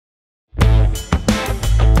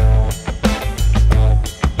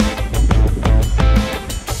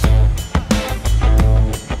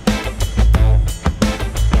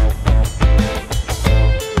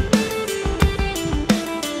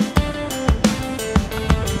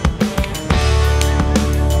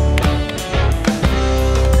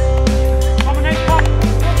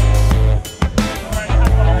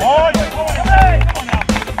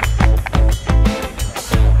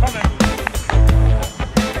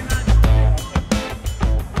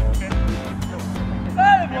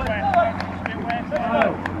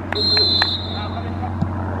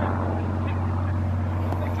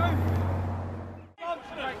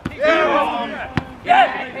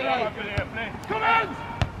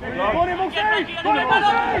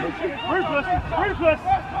Ruthless! Ruthless!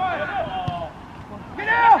 Get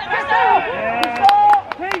out! Get out! Good start!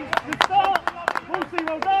 Keith, good start! Wolsey,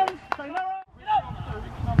 well done! Stay narrow!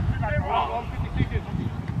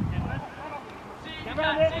 Get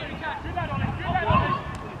round it! Get that on it! Get that on it! Get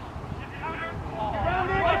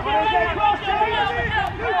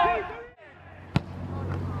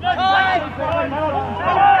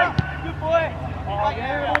across! Good boy! Right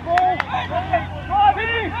here, ball!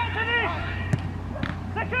 Finish! Finish!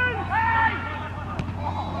 Second!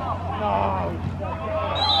 No!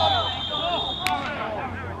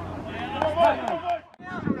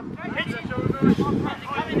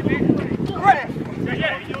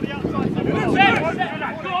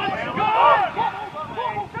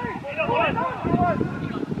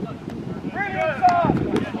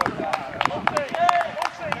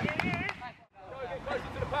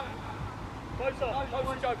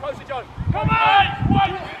 Closer, Joe. Come on!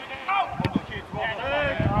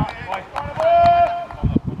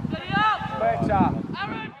 Better.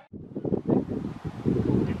 Aaron!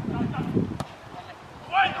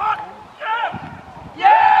 Wait, hot! Yeah!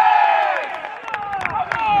 Yeah! Come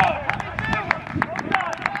on!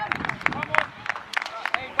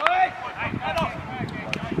 Hey, boys! Head off!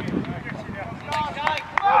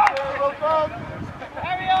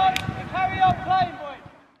 Carry on playing, boys!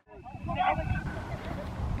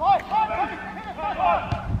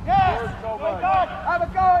 Yes! Have a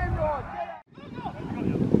go, everyone!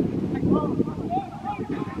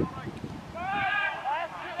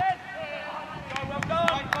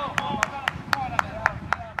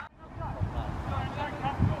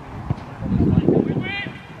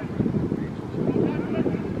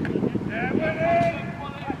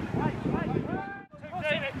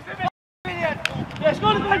 Yes, go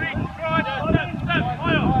to the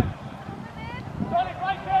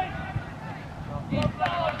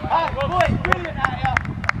boys, brilliant out here.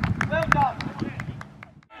 Well done.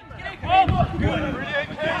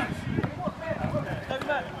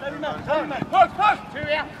 Post. Two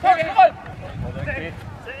here.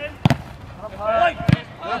 Sit in.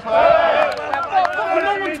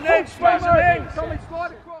 Tommy,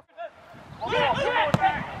 slide across.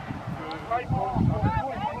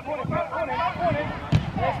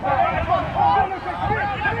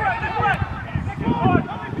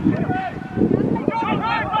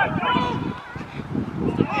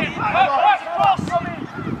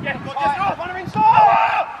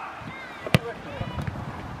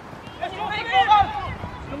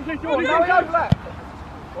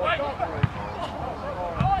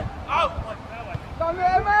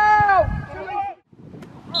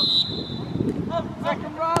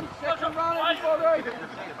 Second run, everybody.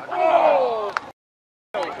 Oh!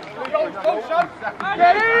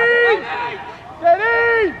 Get in! Get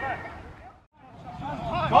in!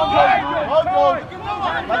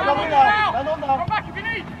 Come back if you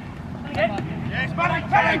need. Yes, buddy.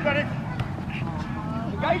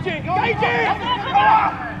 Engage it.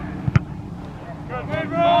 Good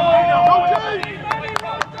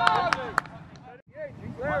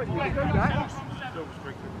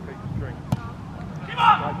Come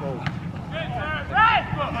on!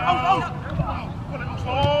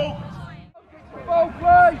 Ball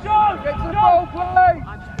play! Get to the ball play!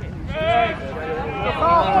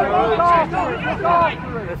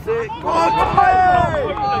 That's it! Come on,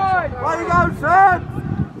 where you go, son?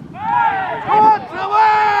 Come on,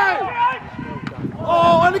 away!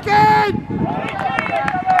 Oh, and again!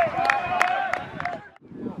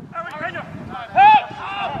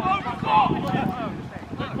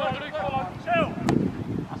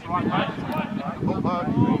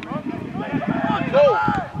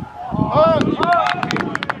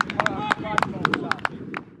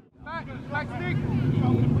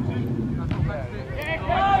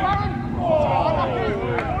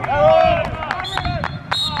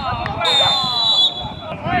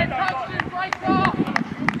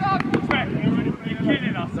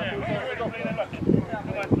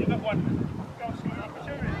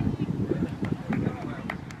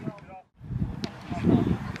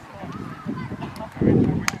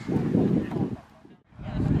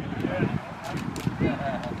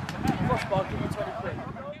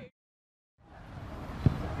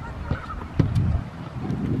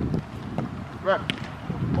 Ref,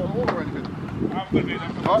 or anything? I'm going to do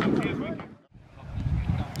that for some tears with you.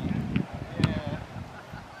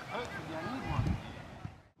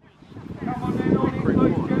 Come on then,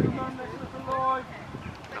 ladies and gentlemen, let's look alive.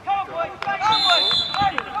 Come on, boys, come on,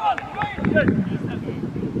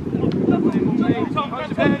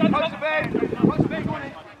 post the bed, go on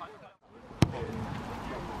in.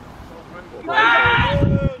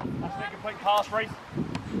 That's it, complete. pass, Reece.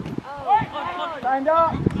 Stand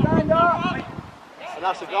up, stand up. And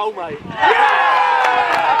that's a goal, mate.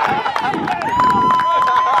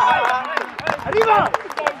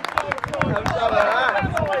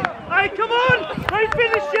 Hey, come on! Don't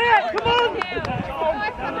finish yet! Come on!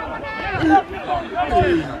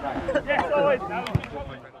 Yes, boys.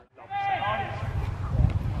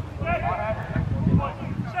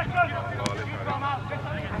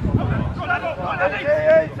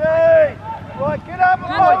 Easy. Right, get up and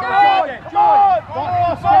fight. Come on.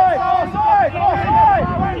 Offside.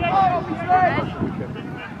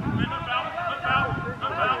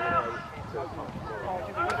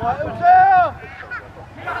 Right, who's there?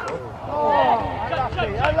 Oh,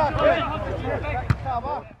 unlucky.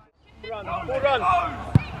 Cover. Run.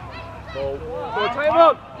 Ball. Take him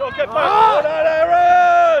on. Go on, get back. Well done,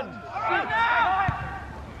 Aaron.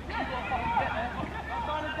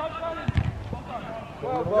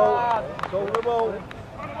 Well done. Go the ball.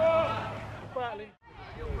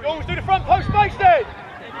 Jules, do the front post space then.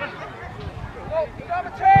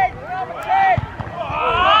 Number 10.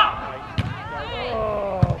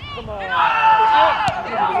 Oh, come on.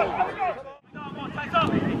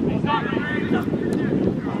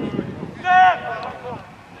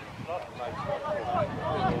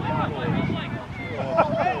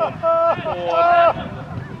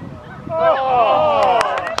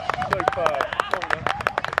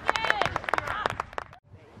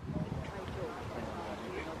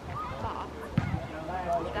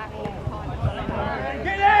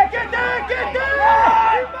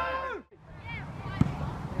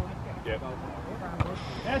 Get there!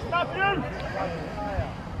 Yes, stop him!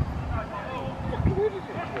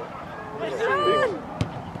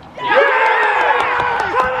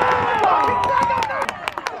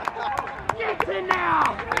 Get in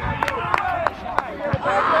now!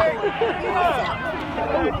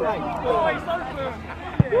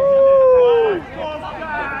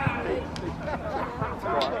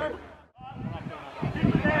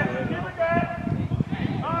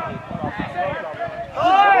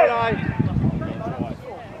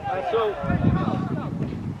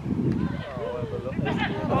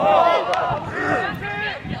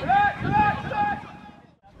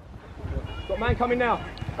 Got man coming now.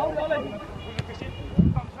 Hold on, Ollie.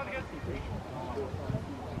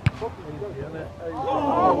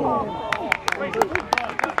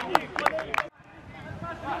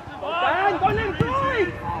 Dan, go let him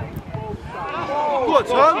drive! Go on,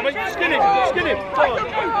 Tom. Skin him.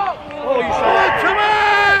 Oh, you said to me!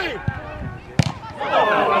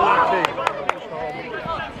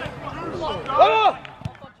 Oh!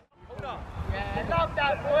 Love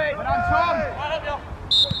that, boy. Well done, Tom.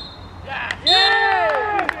 Yeah!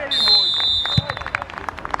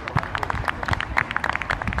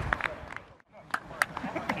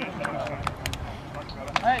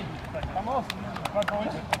 Hey, come off. We can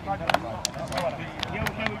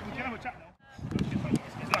have a chat now.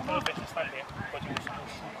 It's not perfect to stand here, but it's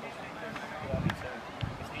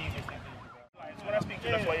the easiest thing to do. So when I speak to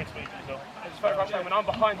you, that's why you explain to yourself. It's very frustrating when I'm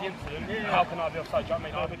behind the incident. How can I be offside? Do you know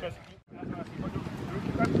what I mean? Because